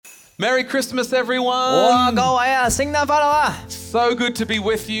Merry Christmas, everyone! 哇，各位啊，聖誕快樂啊！ So good to be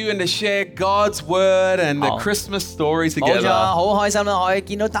with you and to share God's word and the Christmas story 冇錯， together. 好開心啦，可以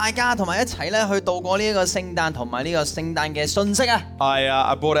見到大家同埋一齊咧去度過呢一個聖誕同埋呢個聖誕嘅信息啊！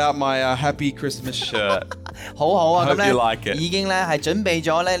 I brought out my Happy Christmas shirt. 好好啊， I 咁 hope you 咧 like it. 已經咧係準備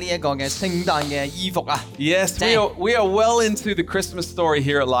咗咧呢一個嘅聖誕嘅衣服啊！ Yes, we are well into the Christmas story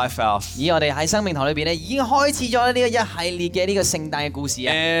here at Lifehouse. 而我哋喺生命堂裏邊咧已經開始咗呢個一系列嘅呢個聖誕嘅故事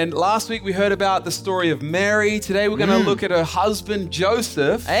啊！ And last week we heard about the story of Mary. Today we're going to look at her husband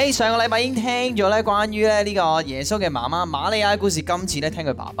Joseph. 上個禮拜已經聽咗咧關於咧呢個耶穌嘅媽媽瑪利亞嘅故事，今次咧聽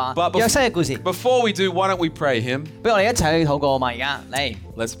佢爸爸約瑟嘅故事。 Before we do, why don't we pray him? 俾我哋一齊去禱告嘛！而家嚟，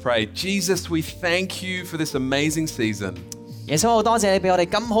 Let's pray. Jesus, we thank you for this amazing season. 耶穌好多謝你俾我哋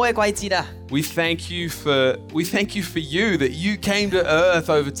咁好嘅季節啊！ We thank you for you that you came to earth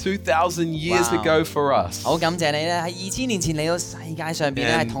over 2,000 years ago for us. 好感謝你咧，喺2000年前嚟到世界上邊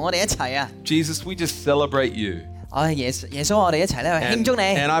咧，係同我哋一齊啊！ Jesus, we just celebrate you. 耶穌，我哋一齊咧去慶祝你。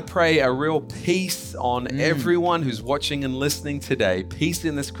 And I pray a real peace on everyone who's watching and listening today. Peace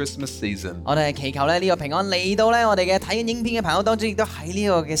in this Christmas season. 我哋祈求咧呢個平安嚟到咧我哋嘅睇緊影片嘅朋友當中，亦都喺呢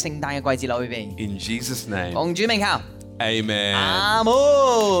個嘅聖誕嘅季節裏邊。 In Jesus' name. 奉主名求。 Amen. 阿門。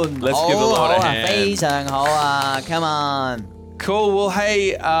 Let's give the Lord a hand. 非常好啊 ，Come on。 Cool. Well,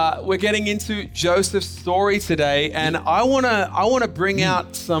 hey, we're getting into Joseph's story today, and I wanna bring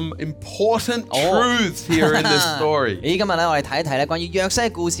out some important truths here in this story. 今日咧，我哋睇一睇咧關於約瑟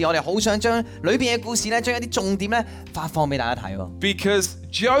嘅故事，我哋好想將裏邊嘅故事咧，將一啲重點咧發放俾大家睇喎。 Because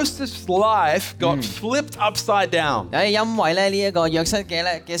Joseph's life got flipped upside down. 因為咧呢一個約瑟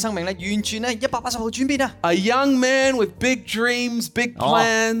嘅生命咧，完全咧180度轉變啊！ A young man with big dreams, big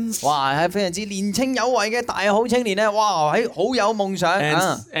plans. 哇，係非常之年青有為嘅大好青年咧，哇，係好有夢想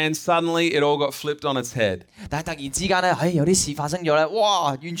And suddenly it all got flipped on its head. 但係突然之間咧，有啲事發生咗咧，哇，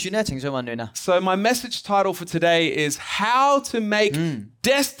完全咧情緒混亂啊！ So my message title for today is How to Make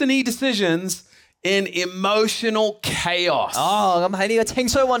Destiny Decisions in Emotional Chaos. 咁喺呢個情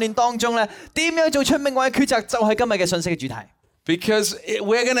緒混亂當中咧，點樣做出命運嘅抉擇，就係今日嘅信息嘅主題。 Because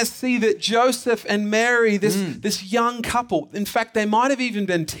we're going to see that Joseph and Mary, this young couple, in fact, they might have even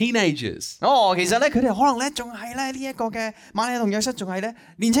been teenagers. 其實咧佢哋可能咧仲係咧呢一個嘅瑪利亞同約瑟仲係咧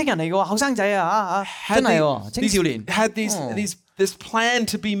年青人嚟嘅喎，後生仔啊真係喎，青少年。Had this plan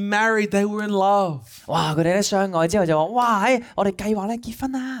to be married, they were in love. 哇！佢哋咧相愛之後就話：哇！我哋計劃咧結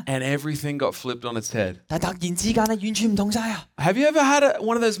婚啦。 And everything got flipped on its head. 但係突然之間咧，完全唔同晒啊！ Have you ever had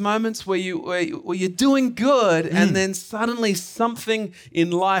one of those moments where you're doing good and then suddenly something in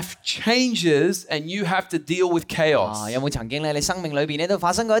life changes and you have to deal with chaos? 有冇曾經咧，你生命裏邊咧都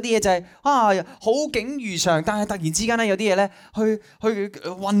發生過一啲嘢，就係好景如常，但係突然之間咧有啲嘢咧去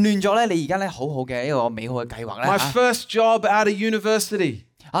混亂咗咧，你而家咧好好嘅一個美好嘅計劃咧。My first job out of university.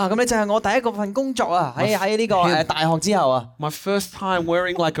 咁咧就係我第一個份工作啊，喺呢個大學之後啊。My first time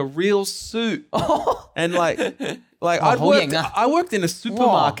wearing like a real suit. And I worked in a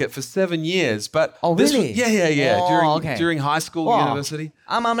supermarket for 7 years, but really? During high school, university.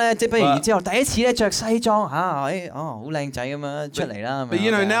 啱啱咧，即係畢業之後第一次咧着西裝好靚仔咁樣出嚟啦。 But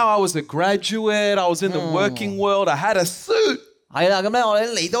you know, now I was a graduate, I was in the working world, I had a suit. 係啦，咁咧我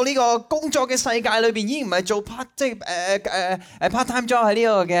哋嚟到呢個工作嘅世界裏邊，已經唔係做 part time job 喺呢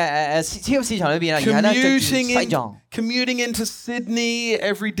個嘅超級市場裏邊啦，而係咧着西裝。Commuting into Sydney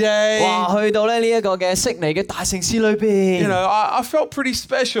every day. 哇，去到咧呢一個嘅悉尼嘅大城市裏邊。You know, I felt pretty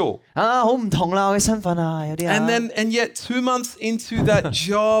special. 好唔同啦，我嘅身份啊，有啲啊。And yet 2 months into that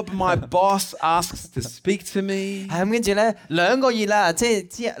job, my boss asks to speak to me. 係咁，跟住咧2個月啦，即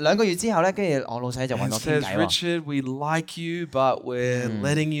係2個月之後咧，跟住我老細就揾我傾偈喎。Richard, we like you, but we're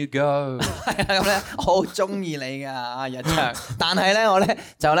letting you go. 係咁咧，我好中意你噶日翔，但係咧我咧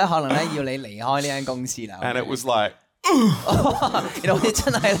就咧可能咧要你離開呢間公司啦。And it was like. 原來你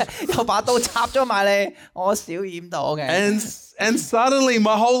真係咧有把刀插咗埋你，我少掩到嘅。And suddenly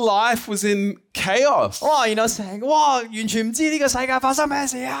my whole life was in chaos. 原來完全唔知呢個世界發生咩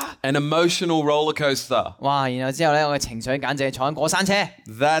事啊 An emotional roller coaster. 然後之後咧，我嘅情緒簡直係坐緊過山車。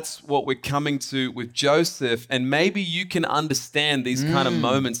 That's what we're coming to with Joseph, and maybe you can understand these kind of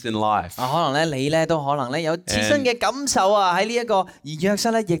moments in life. 可能咧你咧都可能咧有自身嘅感受啊，喺呢一個而約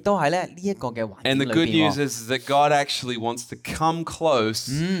瑟咧亦都係咧呢一個嘅環境 And 裏 the good 邊 news is that God actually wants to come close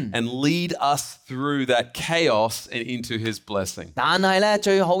and lead us through that chaos and into His blessing. 但係咧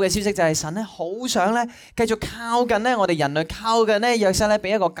最好嘅消息就係神咧好想咧繼續靠近咧我哋人類靠近咧約瑟咧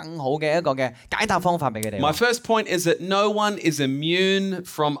俾一個更好嘅一個嘅解答方法俾佢哋。My first point is that no one is immune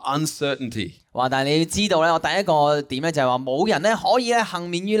from uncertainty. 哇！但係你要知道咧，我第一個點咧就係話冇人咧可以咧幸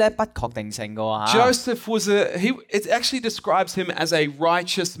免於咧不確定性嘅喎嚇。Joseph it actually describes him as a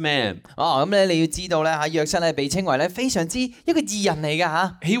righteous man. 哦，咁咧你要知道咧嚇，約瑟咧被稱為咧非常之一個義人嚟㗎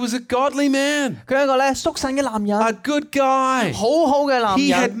嚇。He was a godly man. 佢係一個咧屬神嘅男人。A good guy. 好好嘅男人。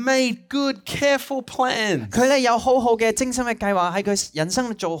He had made good, careful plans. 佢咧有好好嘅精心嘅計劃，喺佢人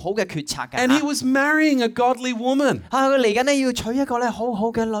生做好嘅決策嘅。And he was marrying a godly woman. 佢嚟緊咧要娶一個咧好好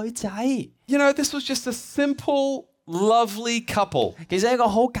嘅女仔。You know, this was just a simple, lovely couple. 其實一個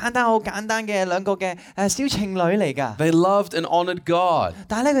好簡單嘅兩個嘅小情侶嚟㗎。They loved and honored God.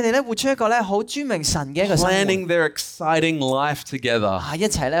 但係咧佢哋咧活出一個咧好尊榮神嘅一個生活。Planning their exciting life together. 一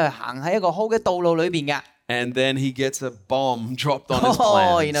齊咧去行喺一個好嘅道路裏邊㗎。And then he gets a bomb dropped on his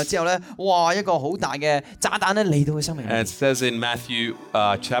plans. 然後之後咧，哇！一個好大嘅炸彈咧嚟到佢生命裏。And it says in Matthew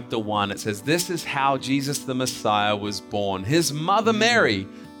chapter 1, it says, "This is how Jesus the Messiah was born. His mother Mary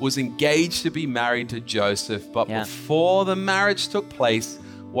was engaged to be married to Joseph, but before the marriage took place,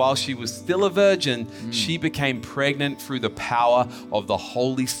 while she was still a virgin, she became pregnant through the power of the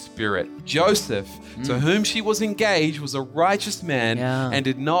Holy Spirit. Joseph, to whom she was engaged, was a righteous man and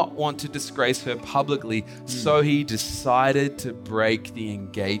did not want to disgrace her publicly, so he decided to break the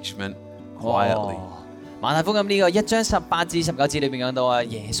engagement quietly." 馬太福音呢個1章18至19節裏邊講到啊，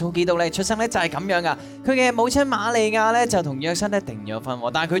耶穌基督咧出生咧就係咁樣噶。佢嘅母親瑪利亞咧就同約瑟咧訂咗婚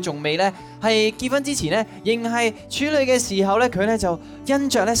喎，但係佢仲未咧係結婚之前咧，仍係處女嘅時候咧，佢咧就因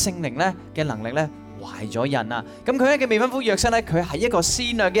着咧聖靈咧嘅能力咧懷咗孕啊。咁佢咧嘅未婚夫約瑟咧，佢係一個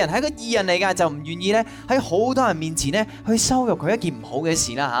善良嘅人，係一個義人嚟㗎，就唔願意咧喺好多人面前咧去羞辱佢一件唔好嘅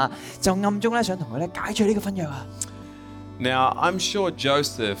事啦嚇，就暗中咧想同佢咧解除呢個婚約啊。Now, I'm sure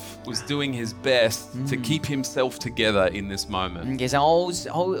Joseph was doing his best to keep himself together in this moment. 其實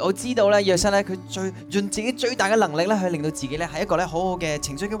我知道咧，約瑟咧佢盡自己最大嘅能力咧，去令到自己咧喺一個咧好好嘅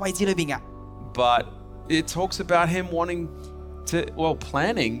情緒嘅位置裏邊㗎。But it talks about him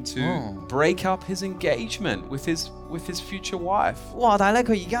planning to break up his engagement with his future wife. 哇！但係咧，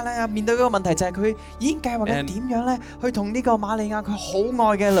佢而家咧面對嗰個問題就係佢已經計劃緊點樣咧去同呢個瑪利亞佢好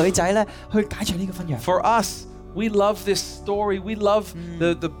愛嘅女仔咧去解除呢個婚約。For us, we love this story. We love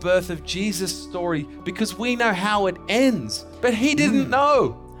the birth of Jesus story because we know how it ends. But he didn't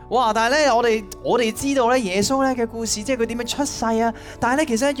know. 哇！但係咧，我哋知道咧耶穌咧嘅故事，即係佢點樣出世啊！但係咧，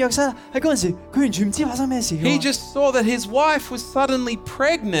其實約瑟喺嗰陣時，佢完全唔知發生咩事。He just saw that his wife was suddenly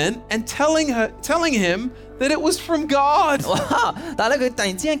pregnant and telling him that it was from God. 哇！但係咧，佢突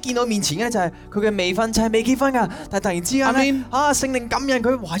然之間見到面前嘅就係佢嘅未婚妻，未結婚㗎，但係突然之間咧，聖靈感孕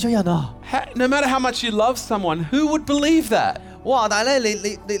佢懷咗孕啊 ！No matter how much you love someone, who would believe that? 哇！但係咧，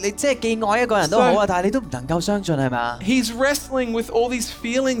你即係幾愛一個人都好啊，但係你都唔能夠相信係咪？ He's wrestling with all these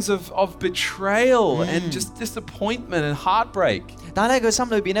feelings of betrayal and just disappointment and heartbreak. 但係咧，佢心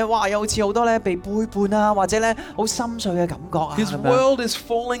裏邊咧，哇，有好似好多咧被背叛啊，或者咧好心碎嘅感覺啊。His world is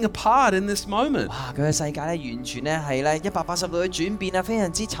falling apart in this moment. 哇！佢嘅世界咧完全咧係咧180度嘅轉變啊，非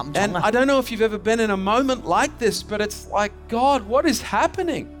常之沉重啊。And I don't know if you've ever been in a moment like this, but it's like, God, what is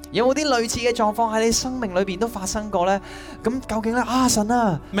happening? 有冇啲類似嘅狀況喺你生命裏邊都發生過咧？咁究竟咧神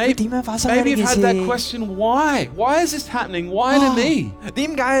啊，佢點樣發生呢件事 Maybe you've had that question, why? Why is this happening? Why to me?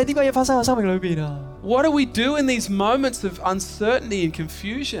 點解要發生喺我生命裏邊啊？ What do we do in these moments of uncertainty and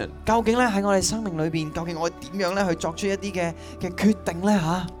confusion? 究竟咧喺我哋生命裏邊，究竟我點樣咧去作出一啲嘅決定咧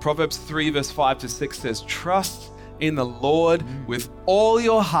嚇 Proverbs 3 verse 5 to 6 says, "Trust in the Lord with all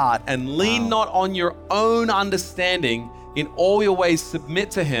your heart and lean not on your own understanding. In all your ways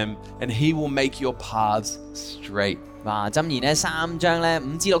submit to him, and he will make your paths straight." 哇！箴言咧3章咧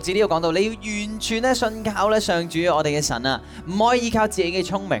5至6節呢度講到，你要完全咧信靠咧上主我哋嘅神啊，唔可以依靠自己嘅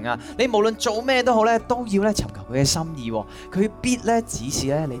聰明啊！你無論做咩都好咧，都要咧尋求佢嘅心意，佢必咧指示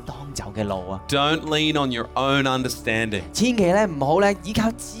咧你當走嘅路啊 ！Don't lean on your own understanding. 千祈咧唔好咧依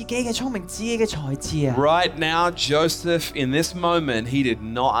靠自己嘅聰明、自己嘅才智啊 ！Right now, Joseph, in this moment, he did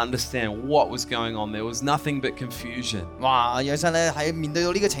not understand what was going on. There was nothing but confusion. 哇！約瑟咧喺面對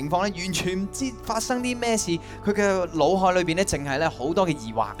到呢個情況咧，完全唔知發生啲咩事，佢嘅腦海裏邊咧，淨係咧好多嘅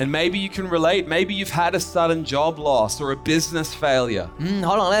疑惑。And maybe you can relate. Maybe you've had a sudden job loss or a business failure.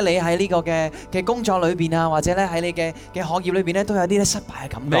 可能咧你喺呢個嘅工作裏邊啊，或者咧喺你嘅學業裏邊咧，都有啲咧失敗嘅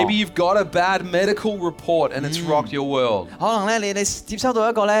感覺。Maybe you've got a bad medical report and it's rocked your world. 可能咧你接收到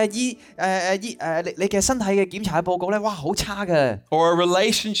一個咧你嘅身體嘅檢查嘅報告咧，哇好差嘅。Or a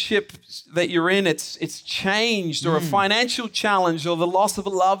relationship that you're in, it's changed, or a financial challenge, or the loss of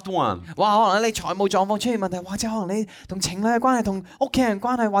a loved one. 哇！可能咧你財務狀況出現問題，或者可能你同情侶嘅關係、同屋企人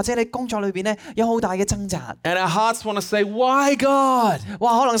關係，或者你工作裏邊咧有好大嘅掙扎。And our hearts want to say, "Why God?"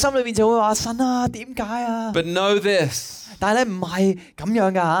 哇！可能心裏邊就會話神啊，點解啊 But know this. 但係咧唔係咁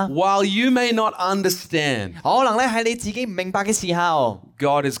樣㗎嚇。While you may not understand, 可能咧係你自己唔明白嘅時候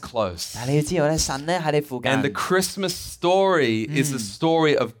God is close. 但係你要知道咧，神咧喺你附近。 And the Christmas story is the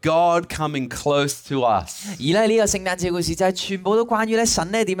story of God coming close to us. 而咧呢個聖誕節故事就係全部都關於咧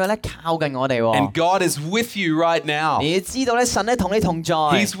神咧點樣咧靠近我哋喎。 And God is with you right now. 你要知道咧神咧同你同在。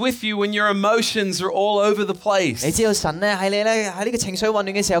 He's with you when your emotions are all over the place. 你知道神咧喺你咧喺呢個情緒混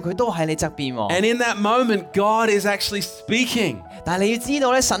亂嘅時候，佢都喺你側邊喎。 And in that moment, God is actually speaking. 但係你要知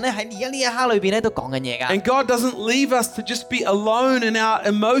道咧，神咧喺而家呢一刻裏邊咧都講緊嘢㗎。 And God doesn't leave us to just be alone in our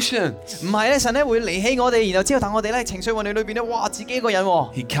emotions. 唔係咧，神咧會離棄我哋，然後之後等我哋咧情緒混亂裏邊咧，哇自己一個人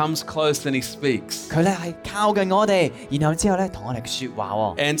喎。 He comes close and he speaks. 佢咧係靠近我哋，然後之後咧同我哋説話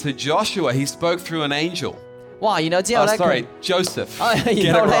喎。 And to Joshua, he spoke through an angel. 哇！然後之後咧 Sorry, Joseph. 然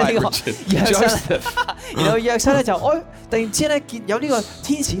Get 後 it 咧 right, 呢個 Richard. 約瑟 Joseph. 然後約瑟咧就突然之間咧見有呢個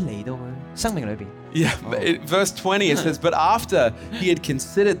天使嚟到佢生命裏邊。 Yeah, verse 20 it says, but after he had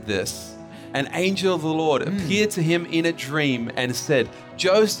considered this, an angel of the Lord appeared to him in a dream and said,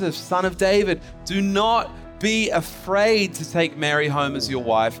 Joseph, son of David, do not be afraid to take Mary home as your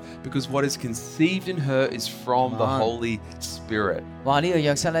wife, because what is conceived in her is from the Holy Spirit. 哇！呢個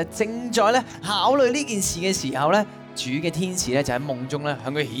約瑟咧正在咧考慮呢件事嘅時候咧，主嘅天使咧就喺夢中咧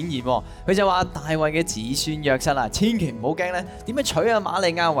向佢顯現喎。佢就話：大衛嘅子孫約瑟啊，千祈唔好驚咧，點樣娶阿瑪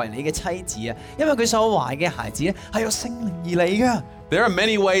利亞為你嘅妻子啊？因為佢所懷嘅孩子咧係由聖靈而嚟㗎。 There are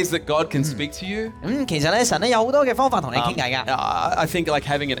many ways that God can speak to you. 其實咧神咧有好多嘅方法同你傾偈㗎。I think like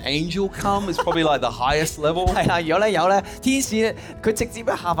having an angel come is probably like the highest level. 係啦，如果咧有咧天使咧，佢直接一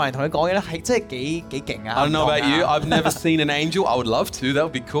下翻嚟同你講嘢咧，係真係幾勁啊！ I don't know about you. I've never seen an angel. I would love to. That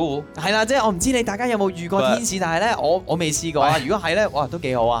would be cool. 係啦，即係我唔知你大家有冇遇過天使，但係咧我未試過啊。如果係咧，哇都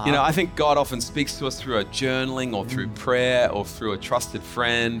幾好啊！ You know, I think God often speaks to us through a journaling or through prayer or through a trusted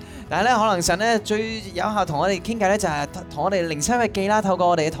friend. 但係咧，可能神咧最有效同我哋傾偈咧，就係同我哋靈修嘅記啦，透過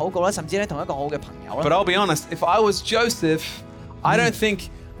我哋嘅禱告啦，甚至咧同一個好嘅朋友啦。 But I'll be honest, if I was Joseph, I don't think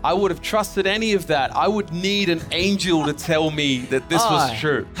I would have trusted any of that. I would need an angel to tell me that this was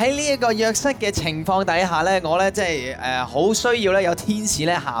true. 喺呢一個約瑟嘅情況底下咧，我咧即係好需要咧有天使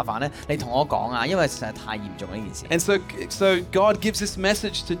咧下凡咧嚟同我講啊，因為實在太嚴重呢件事。 And so God gives this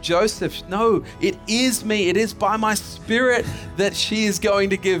message to Joseph. No, it is me. It is by my spirit that she is going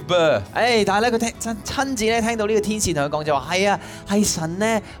to give birth. 但係咧佢親自咧聽到呢個天使同佢講就話係啊，係神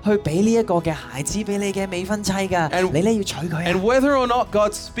咧去俾呢一個嘅孩子俾你嘅未婚妻㗎，你咧要娶佢啊。 And whether or not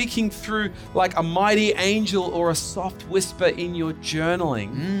God's speaking through like a mighty angel or a soft whisper in your journaling.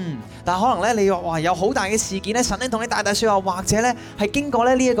 但可能咧你話有好大嘅事件咧，神咧同你大說話，或者咧係經過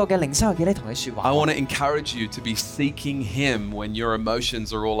咧呢一個嘅靈修日記咧同你說話。 I want to encourage you to be seeking Him when your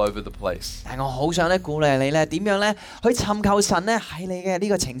emotions are all over the place. 但我好想咧鼓勵你咧點樣咧去尋求神咧喺你嘅呢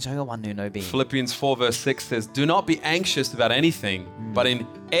個情緒嘅混亂裏邊。 Philippians 4 verse 6 says, Do not be anxious about anything, but in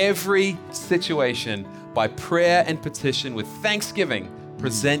every situation, by prayer and petition with thanksgiving,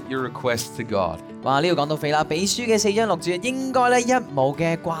 present your requests to God. 哇！呢度講到腓立比書嘅4章6節，應該咧一無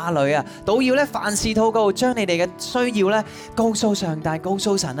嘅掛慮啊，都要咧凡事禱告，將你哋嘅需要咧告訴上帝，告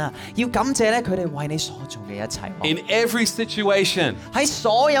訴神啊，要感謝咧佢哋為你所做嘅一切。 In every situation. 喺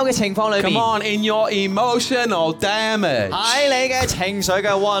所有嘅情況裏邊 Come on, in your emotional damage. 喺你嘅情緒嘅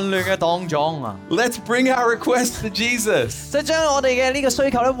混亂嘅當中啊 Let's bring our requests to Jesus. 就將我哋嘅呢個需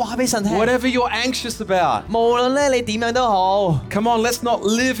求咧話俾神聽。 Whatever you're anxious about. 無論咧你點樣都好 Come on, let's not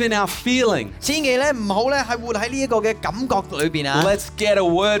live in our feelings. 千祈咧唔好咧係活喺呢一個嘅感覺裏邊啊！ Let's get a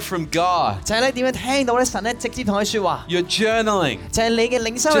word from God. 就係咧點樣聽到咧神咧直接同佢説話。 You're journaling. 就係你嘅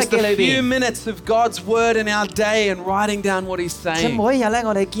靈修日 Just 記裏 a few 邊。 minutes of God's word in our day and writing down what He's 即係 saying. 每一日咧，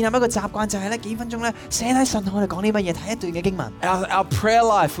我哋建立一個習慣，就係咧幾分鐘咧寫低神同我哋講啲乜嘢，睇一段嘅經文。Our prayer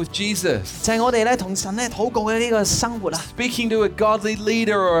life with Jesus. 就係我哋咧同神咧禱告嘅呢個生活啊！ Speaking to a godly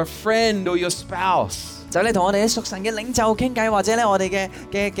leader or a friend or your spouse. 就係咧同我哋啲屬神嘅領袖傾偈，或者咧我哋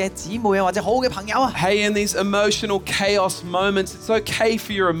嘅姊妹啊，或者好嘅朋友啊。 Hey, in these emotional chaos moments, it's okay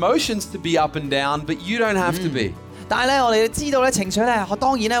for your emotions to be up and down, but you don't have to be. 但係咧，我哋知道咧情緒咧，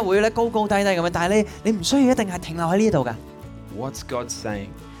當然咧會咧高高低低咁樣，但係你唔需要一定係停留喺呢度㗎。 What's God saying?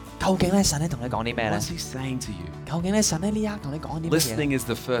 究竟咧神咧同你講啲咩咧？ What's He saying to you? 究竟咧神咧呢一刻同你講啲乜嘢？ Listening is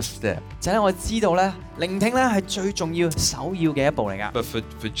the first step. 就係咧我知道咧聆聽咧係最重要、首要嘅一步嚟㗎。 But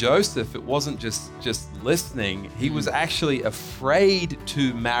for Joseph, it wasn't just listening. He was actually afraid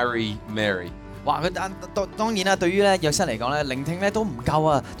to marry Mary. 哇！佢當然啦，對於咧約瑟嚟講咧，聆聽咧都唔夠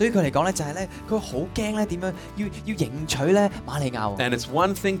啊。對於佢嚟講咧，就係咧佢好驚咧點樣要迎娶咧瑪利亞。And it's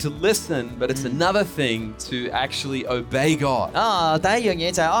one thing to listen, but it's another thing to actually obey God. 第一樣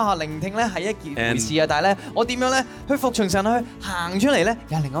嘢就係聆聽咧係一件回事啊，但係咧我點樣咧去服從神去行出嚟咧，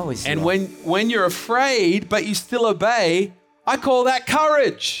又係另外一回事。And when you're afraid, but you still obey, I call that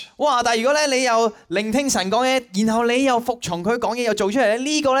courage. 哇！但係如果咧你又聆聽神講嘢，然後你又服從佢講嘢又做出嚟咧，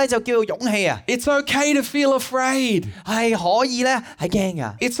呢個咧就叫做勇氣啊！ It's okay to feel afraid. 係可以咧係驚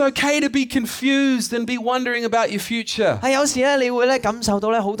㗎。It's okay to be confused and be wondering about your future. 係有時咧你會咧感受到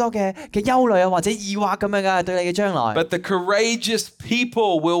咧好多嘅憂慮啊或者疑惑咁樣㗎對你嘅將來。But the courageous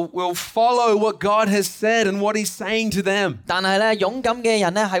people will follow what God has said and what He's saying to them. 但係咧勇敢嘅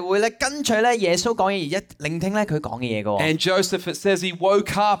人咧係會咧跟隨咧耶穌講嘢而聆聽咧佢講嘅嘢㗎。And Joseph, it says he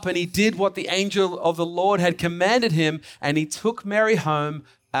woke up and he did what the angel of the Lord had commanded him, and he took Mary home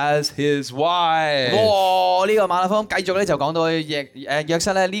as his wife. 哇！呢個馬太福音繼續咧就講到約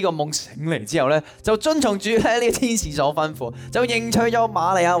瑟咧呢個夢醒嚟之後咧，就遵從住咧呢個天使所吩咐，就認娶咗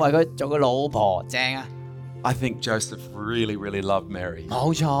瑪利亞為佢做個老婆，正啊！ I think Joseph really, really loved Mary.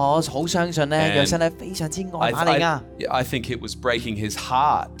 冇錯，好相信咧約瑟咧非常之愛瑪利亞。I think it was breaking his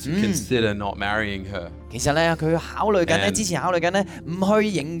heart to consider not marrying her. 其實咧佢考慮緊咧，之前考慮緊咧唔去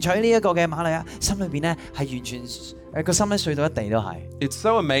迎娶呢一個嘅瑪利亞，心裏邊咧係完全個心咧碎到一地都係。It's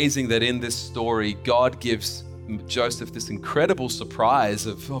so amazing that in this story, God gives Joseph this incredible surprise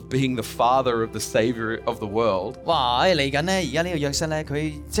of being the father of the Savior of the world. 哇！嚟緊咧，而家呢個約瑟咧，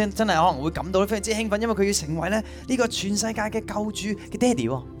佢真係可能會感到非常之興奮，因為佢要成為咧呢個全世界嘅救主嘅爹哋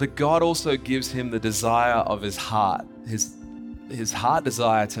喎。But God also gives him the desire of his heart, his heart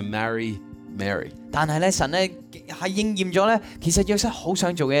desire to marry Mary. 但係咧，神咧係應驗咗咧，其實約瑟好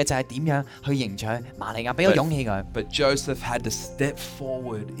想做嘅嘢就係點樣去迎娶瑪利亞，俾個勇氣佢。But Joseph had to step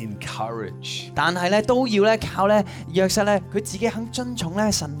forward in courage. 但係咧都要咧靠咧約瑟咧，佢自己肯遵從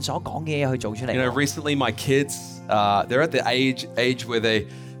咧神所講嘅嘢去做出嚟。You know, recently my kids, they're at the age where they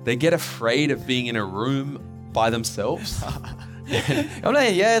get afraid of being in a room by themselves. 咁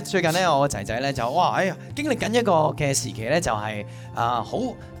咧而家最近咧，我個仔仔咧就經歷緊一個嘅時期咧，就係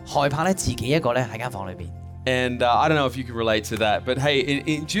好害怕咧自己一個咧喺間房裏邊。And I don't know if you can relate to that, but hey,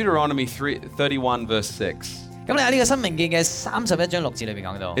 in Deuteronomy 31 verse 6, 咁你喺呢個申命記嘅31章6節裏邊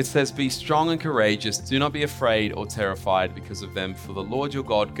講到 it says, "Be strong and courageous, do not be afraid or terrified because of them, for the Lord your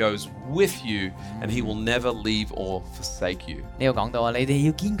God goes with you, and He will never leave or forsake you." 呢度講到啊，你哋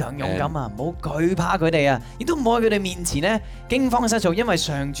要堅強勇敢啊，唔好懼怕佢哋啊，亦都唔好喺佢哋面前咧驚慌失措，因為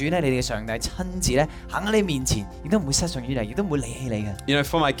上主咧，你哋嘅上帝親自咧行喺你面前，亦都唔會失信於你，亦都唔會離棄你嘅。You know,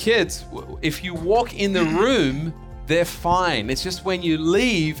 for my kids, if you walk in the room, they're fine. It's just when you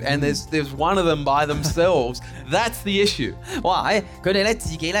leave and there's one of them by themselves, that's the issue. 哇！佢哋咧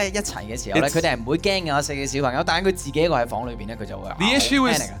自己咧一齊嘅時候咧，佢哋係唔會驚嘅，4個小朋友，但係佢自己一個喺房裏邊咧，佢就會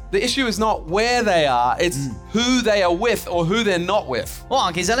The issue is not where they are, it's who they are with or who they're not with.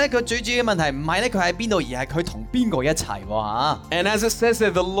 哇！其實咧佢最主要嘅問題唔係咧佢喺邊度，而係佢同邊個一齊喎。 And as it says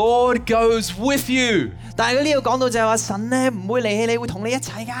there, the Lord goes with you. 但係佢呢度講到就係話神咧唔會離棄你，會同你一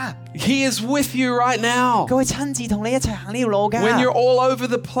齊㗎。He is with you right now. 佢會親自同你一齊行呢條路㗎。When you're all over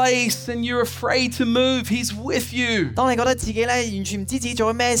the place and you're afraid to move, He's with you. 當你覺得自己咧完全唔知自己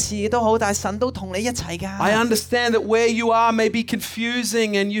做咗咩事都好，但係神都同你一齊㗎。I understand that where you are may be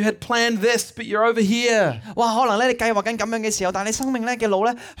confusing and you had planned this, but you're over here. 哇！可能咧你計劃緊咁樣嘅時候，但係你生命咧嘅路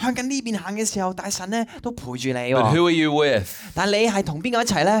咧向緊呢邊行嘅時候，但係神咧都陪住你喎。But who are you with? 但係你係同邊個一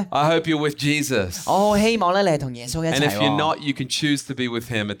齊咧？ I hope you're with Jesus. 我好希望咧你係同耶穌一 And 齊 if you're 喎。 not, you can choose to be with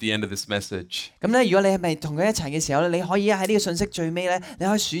Him at the end of this message. 咁咧，如果你係咪同佢一齊嘅時候咧，你可以喺呢個信息最尾咧，你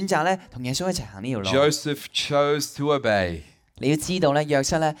可以選擇咧同耶穌一齊行呢條路。Joseph chose to obey. 你要知道咧，約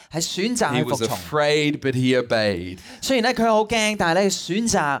瑟咧係選擇 He 去服 was 從。afraid, but he obeyed. 雖然咧佢好驚，但係咧選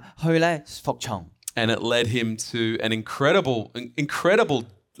擇去咧服從。And it led him to an incredible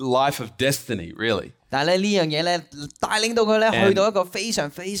life of destiny, really. 但係咧呢樣嘢咧帶領到佢咧去到一個非常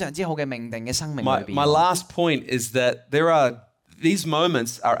非常之好嘅命定嘅生命裏邊。My last point is that these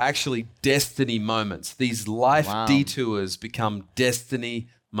moments are actually destiny moments. These life detours become destiny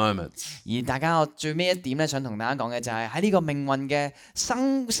moments. 而大家我最尾一點咧，想同大家講嘅就係喺呢個命運嘅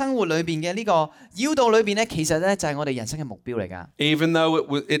生活裏邊嘅呢個繞道裏邊咧，其實咧就係我哋人生嘅目標嚟㗎。Even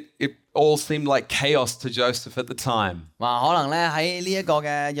though it all seemed like chaos to Joseph at the time. 哇！可能咧喺呢一個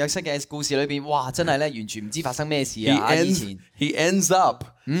嘅約瑟嘅故事裏邊，哇！真係咧完全唔知發生咩事啊！以前 He ends up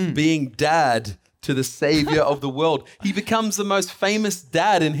being dad to the Savior of the world. He becomes the most famous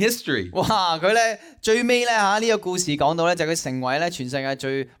dad in history. 哇！佢咧最尾咧嚇呢個故事講到咧，就佢成為咧全世界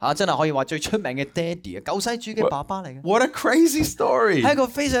最真係可以話最出名嘅爹哋啊，救世主嘅爸爸嚟嘅。What a crazy story! 係一個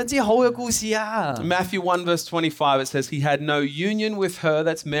非常之好嘅故事啊。Matthew 1 verse 25 it says he had no union with her,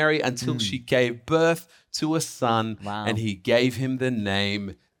 that's Mary, until she gave birth to a son, and he gave him the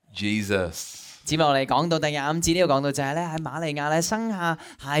name Jesus. 接落嚟講到第25節呢度講到就係咧喺瑪利亞咧生下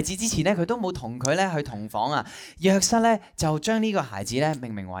孩子之前咧，佢都冇同佢咧去同房啊。約瑟咧就將呢個孩子咧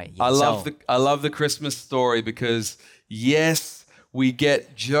命名為耶穌。I love the Christmas story because yes, we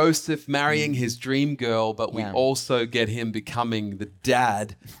get Joseph marrying his dream girl, but we also get him becoming the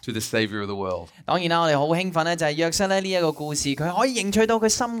dad to the Savior of the world. 當然啦，我哋好興奮咧，就係約瑟咧呢一個故事，佢可以迎娶到佢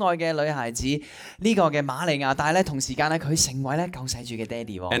心愛嘅女孩子呢個嘅瑪利亞，但係咧同時間咧佢成為咧救世主嘅爹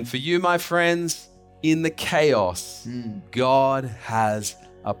哋。And for you, my friends, in the chaos, God has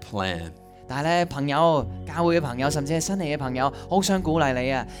a plan. 但係咧，朋友、教會嘅朋友，甚至係新嚟嘅朋友，好想鼓勵你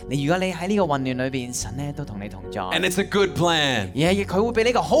啊！如果你喺呢個混亂裏邊，神咧都同你同在。And it's a good plan. 而佢會俾你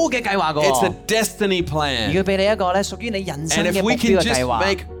一個好嘅計劃㗎。It's a destiny plan. 而佢俾你一個咧屬於你人生嘅 And if 目 we 標 can 嘅計 just 劃。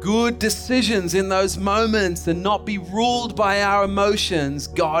make good decisions in those moments and not be ruled by our emotions,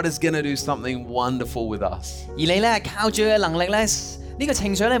 God is going to do something wonderful with us. 而你咧靠住佢嘅能力咧。呢個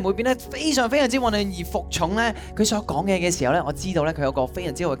情緒咧唔會變得非常之混亂而服從咧佢所講嘅時候咧，我知道咧佢有個非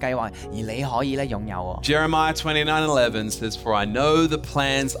常之好嘅計劃，而你可以咧擁有。Jeremiah 29:11 says, "For I know the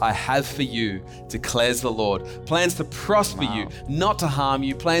plans I have for you, declares the Lord, plans to prosper you, not to harm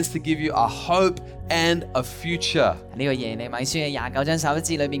you, plans to give you a hope and a future." 呢個耶利米書嘅29章11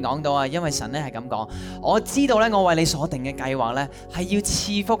節裏邊講到啊，因為神咧係咁講，我知道咧我為你所定嘅計劃咧係要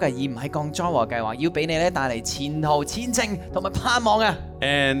賜福嘅，而唔係降災禍計劃，要俾你咧帶嚟前途、前程同埋盼望啊。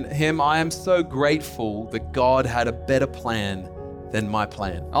And him, I am so grateful that God had a better plan than my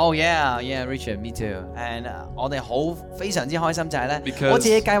plan. Oh yeah, Richard, me too. And 我哋非常之開心就係咧，我自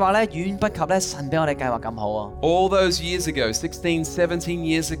己嘅計劃咧遠不及咧神俾我哋計劃咁好啊。All those years ago, 16, 17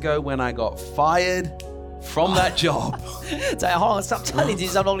 years ago, when I got fired from that job. 就係可能17年前、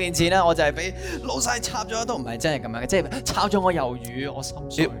16年前咧，我就係俾老細插咗，都唔係真係咁樣嘅，即係炒咗我魷魚，我心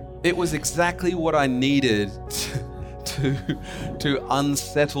碎。It was exactly what I needed to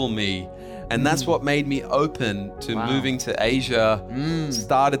unsettle me. And that's what made me open to moving to Asia,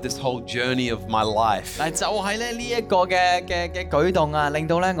 started this whole journey of my life. 但就係咧呢一個嘅舉動啊，令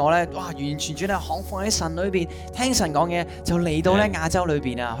到咧我咧完完全全咧降服喺神裏邊，聽神講嘢，就嚟到咧亞洲裏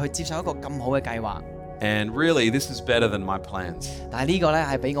邊啊，去接受一個咁好嘅計劃。And really, this is better than my plans. 但係呢個咧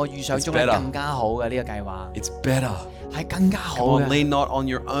係比我預想中更加好嘅呢個計劃。It's better. 係更加好嘅。Come on, lean not on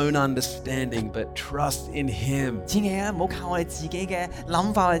your own understanding, but trust in Him. 千祈咧唔好靠我哋自己嘅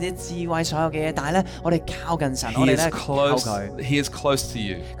諗法或者智慧所有嘅嘢，但係咧我哋靠近神，我哋咧靠佢。He is close to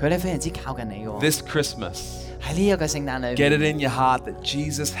you. 佢咧非常之靠近你嘅。This Christmas. 喺呢一個聖誕裏邊 Get it in your heart that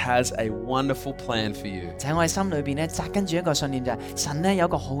Jesus has a wonderful plan for you. 就喺我哋心裏邊咧扎根住一個信念，就係神咧有一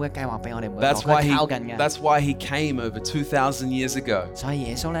個好嘅計劃俾我哋每一個，佢靠近嘅。That's why he came over 2,000 years ago. 所以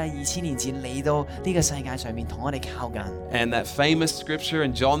耶穌咧2000年前嚟到呢個世界上面同我哋靠近。And that famous scripture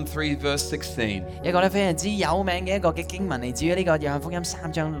in John 3 verse 16. 一個咧非常之有名嘅一個嘅經文嚟自於呢個約翰福音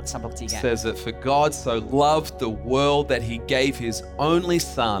3章16節嘅。Says that for God so loved the world that he gave his only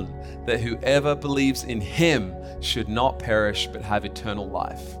son, that whoever believes in him should not perish but have eternal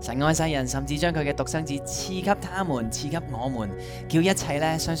life. 神愛世人，甚至將佢嘅獨生子賜給他們，賜給我們，叫一切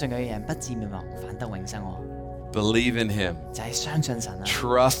咧相信佢嘅人不至滅亡，反得永生。Believe in him. 就係相信神啊。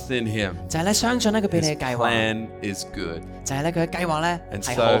Trust in him. 就係咧相信咧佢俾你嘅計劃。His plan is good. 就係咧佢嘅計劃咧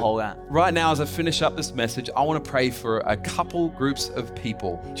係好好嘅。Right now, as I finish up this message, I want to pray for a couple groups of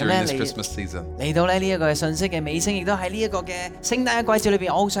people during this Christmas season. 嚟到咧呢一個信息嘅尾聲，亦都喺呢一個嘅聖誕嘅季節裏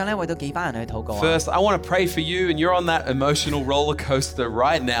邊，我好想咧為到幾班人去禱告。First, I want to pray for you, and you're on that emotional roller coaster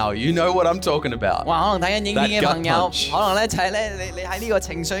right now. You know what I'm talking about. 哇，可能睇緊影片嘅朋友，可能咧就係咧你喺呢個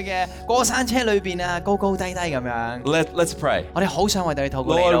情緒嘅過山車裏邊啊，高高低低咁樣。Let's pray. 我哋好想為到你禱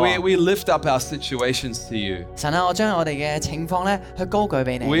告。Lord, we lift up our situations to you. 神啊，我將我哋嘅情況咧去高舉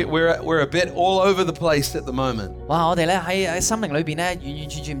俾你。We're a bit all over the place at the moment. 哇，我哋咧喺心靈裏邊咧完完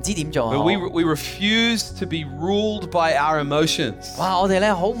全全唔知點做。We refuse to be ruled by our emotions. 哇，我哋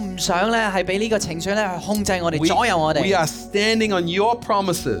咧好唔想咧係俾呢個情緒咧去控制我哋，左右我哋。We are standing on your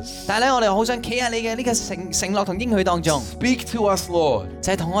promises. 但係咧，我哋好想企喺你嘅呢個承諾同應許當中。Speak to us, Lord.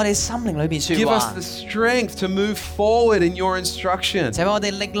 就係同我哋心靈裏邊說話。Give us the strength to move forward in your instruction. 就係俾我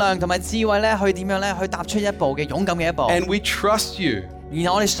哋力量同埋智慧咧，去點樣咧去踏出一步嘅勇敢嘅一步。And we trust you. 然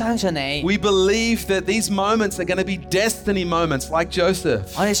後我哋相信你。We believe that these moments are going to be destiny moments like Joseph.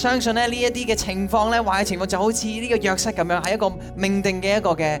 我哋相信咧呢一啲嘅情況咧，壞嘅情況就好似呢個約瑟咁樣，係一個命定嘅一個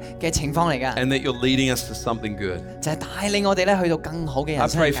嘅情況嚟㗎。And that you're leading us to something good. 就係帶領我哋咧去到更好嘅 I 人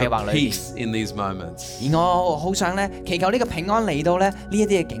生 pray 計 for 劃裏邊。 peace in these moments. 而我好想咧祈求呢個平安嚟到咧呢一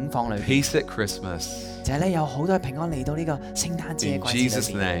啲嘅境況裏邊， Peace at Christmas. 就係咧有好多平安嚟到呢個聖誕節 In 嘅季節 Jesus'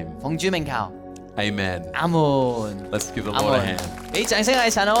 裏邊。 name. 奉主名求， Amen. 阿門。 Let's give the 阿 Lord a 門 hand.，俾掌聲我哋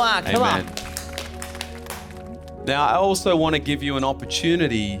神好啊 ，come Amen. on！ Now, I also want to give you an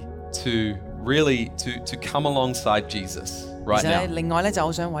opportunity to really to come alongside Jesus 其 right 實咧 now. 另外咧就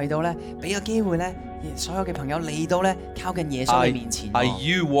好想為到咧俾個機會咧，所有嘅朋友嚟到咧靠近耶穌 Are, 嘅面前 are 喎。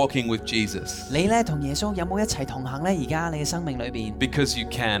 you walking with Jesus? 你咧同耶穌有冇一齊同行咧？而家你嘅生命裏邊， Because you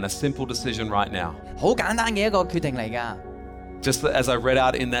can. A simple decision right now. 好簡單嘅一個決定嚟㗎。 Just as I read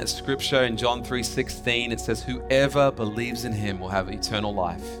out in that scripture in John 3:16, it says, "Whoever believes in him will have eternal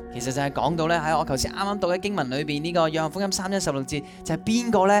life." 其實就係講到咧喺我頭先啱啱讀嘅經文裏邊呢個約翰福音3:16節，就係邊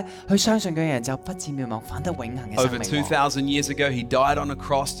個咧去相信佢嘅人就不至滅亡，反得永恆嘅生 Over 命喎。 2,000 years ago, he died on a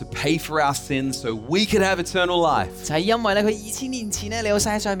cross to pay for our sins so we could have eternal life. 就係因為咧佢2000年前咧嚟到世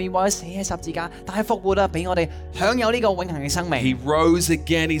界上面為咗死喺十字架，但係復活啦，俾我哋享有呢個永恆嘅生 He 命。 rose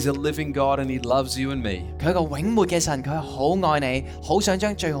again. He's a living God and he loves you and me. 佢係一個永活嘅神，佢係好愛你，好想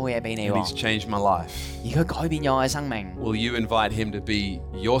將最好嘅嘢俾你 And 喎。 he's changed my life. 而佢改變咗我嘅生命。 Will you invite him to be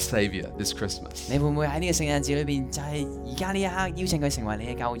your savior this Christmas? 你會唔會喺呢個聖誕節裏邊，就係而家呢一刻邀請佢成為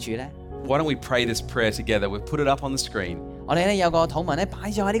你嘅救主呢？ Why don't we pray this prayer together? We've put it up on the screen. 我哋咧有個禱文咧擺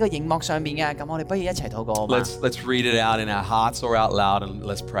咗喺呢個熒幕上邊嘅，咁我哋不如一齊禱告好嘛？ Let's read it out in our hearts or out loud and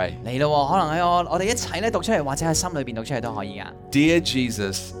let's pray. 嚟咯，可能喺我哋一齊咧讀出嚟，或者喺心裏邊讀出嚟都可以噶。 Dear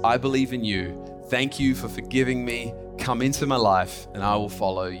Jesus, I believe in you. Thank you for forgiving me. Come into my life and I will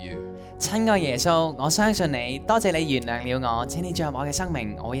follow you. 親愛耶穌，我相信你，多謝你原諒了我，請你進入我嘅生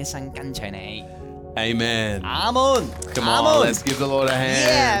命，我一生跟隨你。 Amen. 阿門， Come 阿 on, 門 let's give the Lord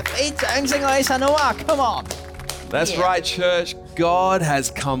a，yeah， hand. 俾掌聲我哋神好啊 ，come on！ That's Yeah. right, church. God has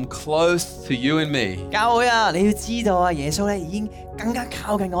come close to you and me. 教會啊，你要知道啊，耶穌咧已經更加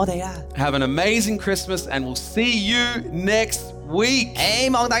靠近我哋啦。 Have an amazing Christmas and we'll see you next week. 希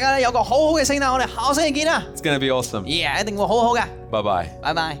望大家咧有個好好嘅聖誕，我哋下個星期見啦。 It's going to be awesome. Yeah，一定會好好嘅， Bye-bye.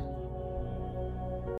 拜拜。